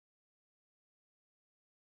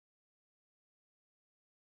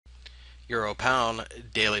Euro Pound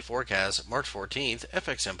daily forecast, March 14th,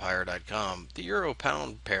 FXEmpire.com. The Euro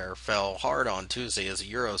Pound pair fell hard on Tuesday as the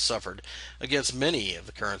Euro suffered against many of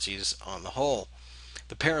the currencies on the whole.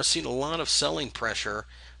 The pair has seen a lot of selling pressure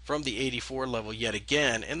from the 84 level yet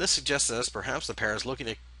again, and this suggests that perhaps the pair is looking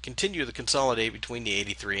to continue to consolidate between the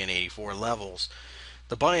 83 and 84 levels.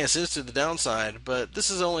 The bias is to the downside, but this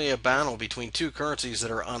is only a battle between two currencies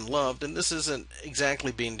that are unloved, and this isn't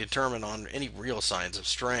exactly being determined on any real signs of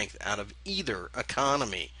strength out of either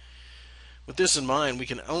economy. With this in mind, we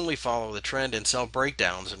can only follow the trend and sell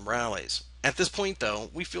breakdowns and rallies. At this point, though,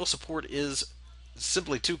 we feel support is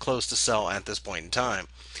simply too close to sell at this point in time.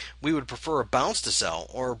 We would prefer a bounce to sell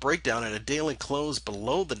or a breakdown at a daily close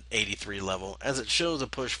below the 83 level, as it shows a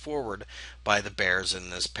push forward by the bears in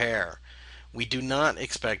this pair. We do not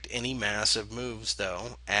expect any massive moves,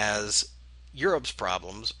 though, as Europe's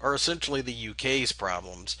problems are essentially the UK's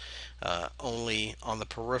problems, only on the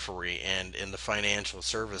periphery and in the financial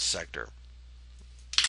service sector.